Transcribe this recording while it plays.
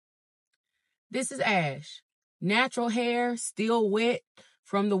This is Ash. Natural hair, still wet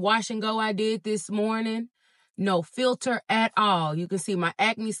from the wash and go I did this morning. No filter at all. You can see my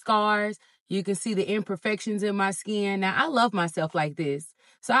acne scars. You can see the imperfections in my skin. Now, I love myself like this,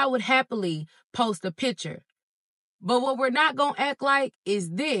 so I would happily post a picture. But what we're not going to act like is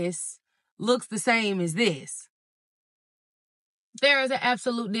this looks the same as this. There is an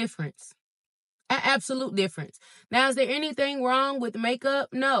absolute difference. An absolute difference. Now, is there anything wrong with makeup?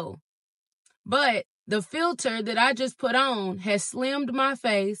 No. But the filter that I just put on has slimmed my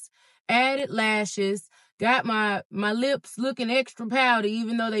face, added lashes, got my lips looking extra pouty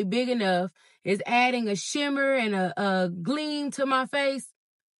even though they big enough, is adding a shimmer and a gleam to my face.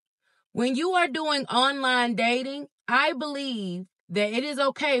 When you are doing online dating, I believe that it is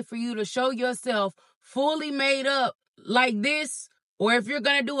okay for you to show yourself fully made up like this, or if you're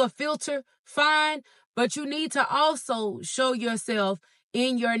going to do a filter, fine, but you need to also show yourself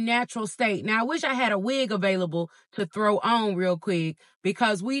in your natural state. Now, I wish I had a wig available to throw on real quick,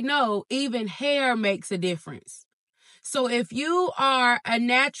 because we know even hair makes a difference. So if you are a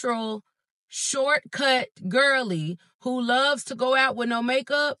natural shortcut girly who loves to go out with no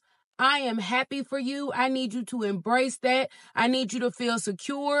makeup, I am happy for you. I need you to embrace that. I need you to feel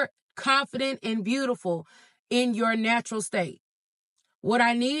secure, confident, and beautiful in your natural state. What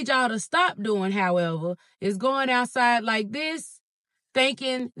I need y'all to stop doing, however, is going outside like this,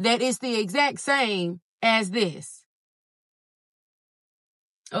 thinking that it's the exact same as this.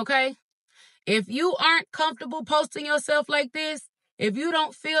 Okay? If you aren't comfortable posting yourself like this, if you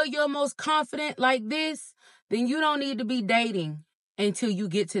don't feel your most confident like this, then you don't need to be dating until you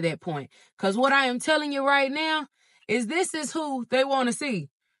get to that point. Because what I am telling you right now is this is who they want to see.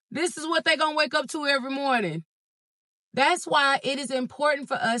 This is what they're going to wake up to every morning. That's why it is important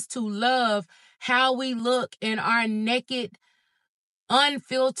for us to love how we look in our naked,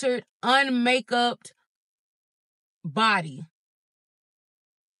 unfiltered, unmakeuped body.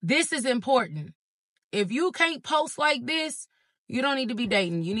 This is important. If you can't post like this, you don't need to be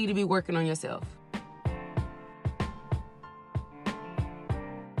dating. You need to be working on yourself.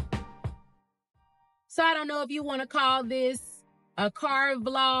 So I don't know if you want to call this a car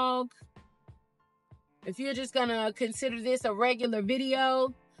vlog, if you're just going to consider this a regular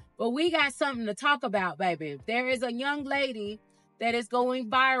video, but we got something to talk about, baby. There is a young lady that is going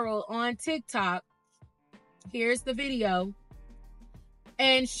viral on TikTok. Here's the video.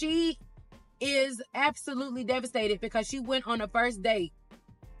 And she is absolutely devastated because she went on a first date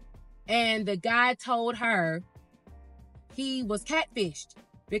and the guy told her he was catfished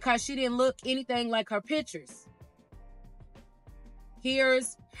because she didn't look anything like her pictures.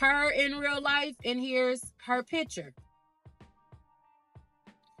 Here's her in real life and here's her picture.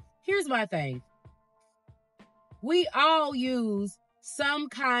 Here's my thing. We all use some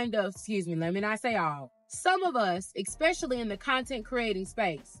kind of, let me not say all. Some of us, especially in the content creating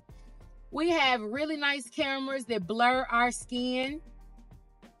space, we have really nice cameras that blur our skin.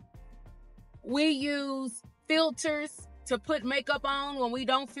 We use filters to put makeup on when we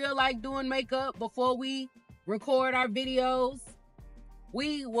don't feel like doing makeup before we record our videos.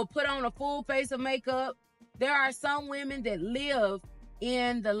 We will put on a full face of makeup. There are some women that live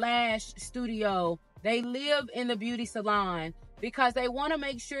in the lash studio. They live in the beauty salon because they want to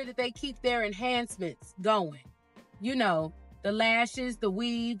make sure that they keep their enhancements going. You know, the lashes, the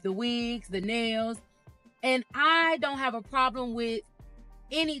weave, the wigs, the nails. And I don't have a problem with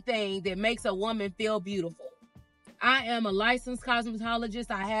anything that makes a woman feel beautiful. I am a licensed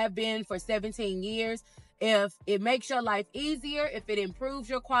cosmetologist. I have been for 17 years. If it makes your life easier, if it improves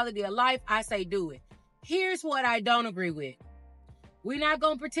your quality of life, I say do it. Here's what I don't agree with. We're not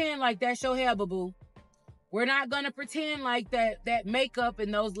going to pretend like that's your hair, boo-boo. We're not going to pretend like that makeup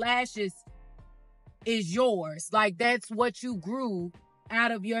and those lashes is yours. Like that's what you grew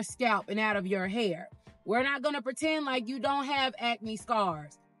out of your scalp and out of your hair. We're not going to pretend like you don't have acne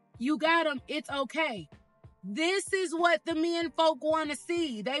scars. You got them. It's okay. This is what the men folk want to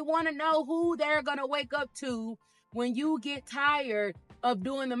see. They want to know who they're going to wake up to when you get tired of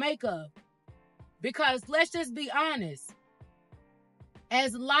doing the makeup. Because let's just be honest.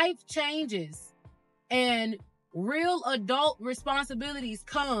 As life changes and real adult responsibilities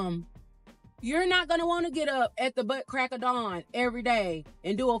come, you're not going to want to get up at the butt crack of dawn every day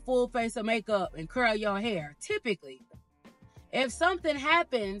and do a full face of makeup and curl your hair. Typically, if something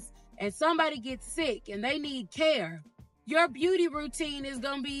happens and somebody gets sick and they need care, your beauty routine is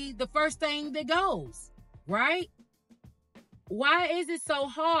going to be the first thing that goes, right? Why is it so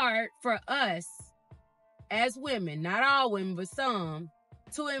hard for us as women, not all women, but some,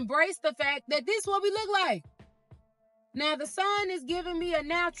 to embrace the fact that this is what we look like? Now, the sun is giving me a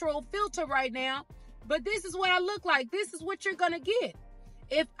natural filter right now, but this is what I look like. This is what you're going to get.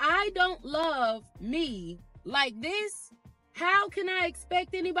 If I don't love me like this, how can I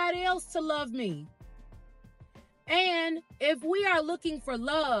expect anybody else to love me? And if we are looking for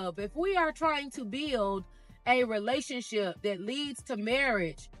love, if we are trying to build a relationship that leads to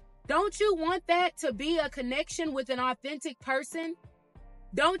marriage, don't you want that to be a connection with an authentic person?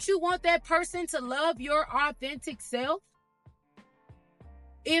 Don't you want that person to love your authentic self?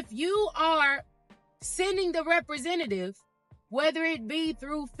 If you are sending the representative, whether it be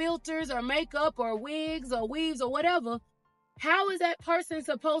through filters or makeup or wigs or weaves or whatever, how is that person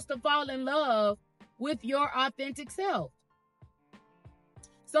supposed to fall in love with your authentic self?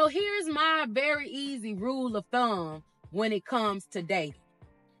 So here's my very easy rule of thumb when it comes to dating.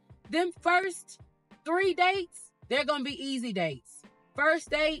 Them first 3 dates, they're going to be easy dates. First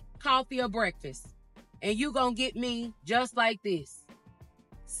date, coffee or breakfast. And you going to get me just like this.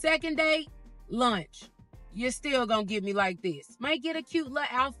 Second date, lunch. You're still going to get me like this. Might get a cute little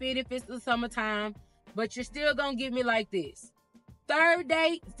outfit if it's the summertime, but you're still going to get me like this. Third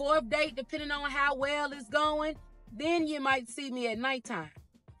date, fourth date, depending on how well it's going, then you might see me at nighttime.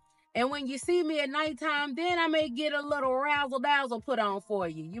 And when you see me at nighttime, then I may get a little razzle-dazzle put on for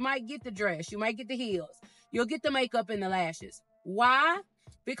you. You might get the dress. You might get the heels. You'll get the makeup and the lashes. Why?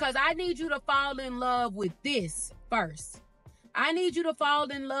 Because I need you to fall in love with this first. I need you to fall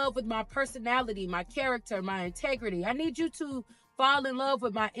in love with my personality, my character, my integrity. I need you to fall in love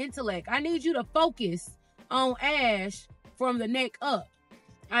with my intellect. I need you to focus on Ash from the neck up.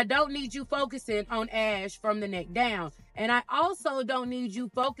 I don't need you focusing on Ash from the neck down. And I also don't need you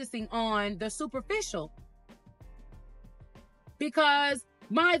focusing on the superficial, because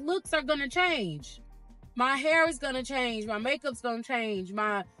my looks are going to change. My hair is going to change. My makeup's going to change.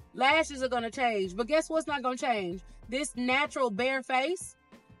 My lashes are going to change. But guess what's not going to change? This natural bare face.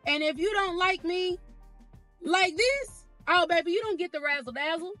 And if you don't like me like this, oh, baby, you don't get the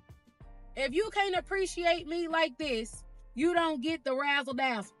razzle-dazzle. If you can't appreciate me like this, you don't get the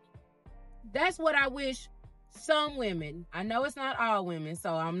razzle-dazzle. That's what I wish some women, I know it's not all women,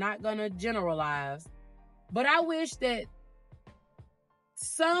 so I'm not going to generalize, but I wish that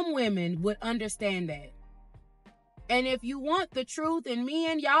some women would understand that. And if you want the truth, and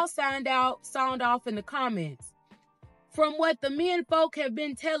men, y'all sound off in the comments. From what the men folk have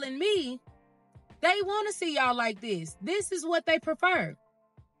been telling me, they want to see y'all like this. This is what they prefer.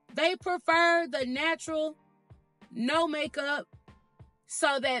 They prefer the natural, no makeup,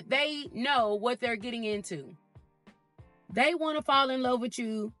 so that they know what they're getting into. They want to fall in love with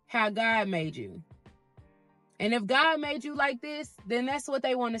you how God made you. And if God made you like this, then that's what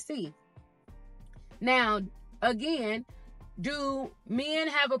they want to see. Now, again, do men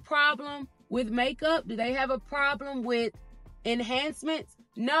have a problem with makeup? Do they have a problem with enhancements?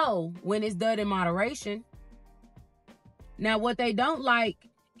 No, when it's done in moderation. Now, what they don't like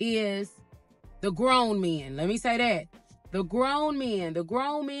is the grown men. Let me say that. The grown men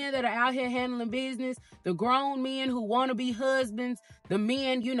that are out here handling business, the grown men who want to be husbands, the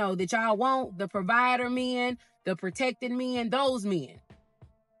men, that y'all want, the provider men, the protected men, those men.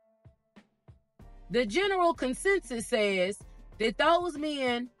 The general consensus says that those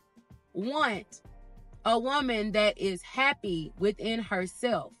men want a woman that is happy within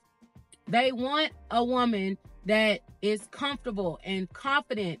herself. They want a woman that is comfortable and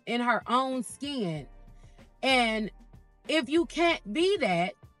confident in her own skin. And if you can't be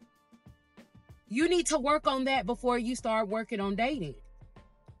that, you need to work on that before you start working on dating.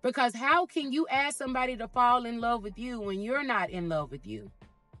 Because how can you ask somebody to fall in love with you when you're not in love with you?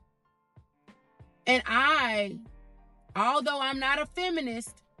 And although I'm not a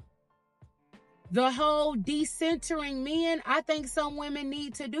feminist, the whole decentering men, I think some women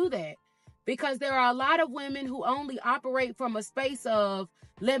need to do that. Because there are a lot of women who only operate from a space of,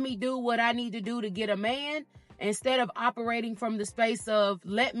 let me do what I need to do to get a man, instead of operating from the space of,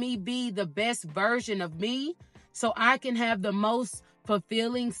 let me be the best version of me so I can have the most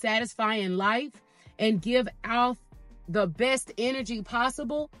fulfilling, satisfying life and give out the best energy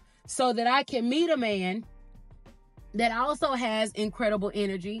possible so that I can meet a man that also has incredible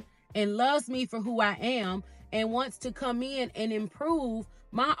energy and loves me for who I am and wants to come in and improve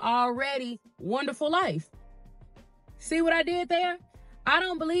my already wonderful life. See what I did there? I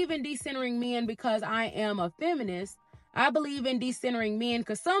don't believe in decentering men because I am a feminist. I believe in decentering men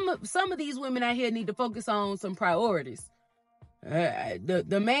because some of these women out here need to focus on some priorities.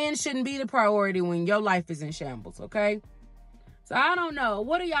 The man shouldn't be the priority when your life is in shambles, okay? So I don't know.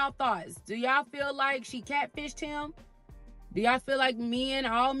 What are y'all thoughts? Do y'all feel like she catfished him? Do y'all feel like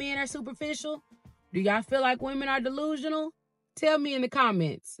all men are superficial? Do y'all feel like women are delusional? Tell me in the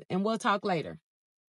comments, and we'll talk later.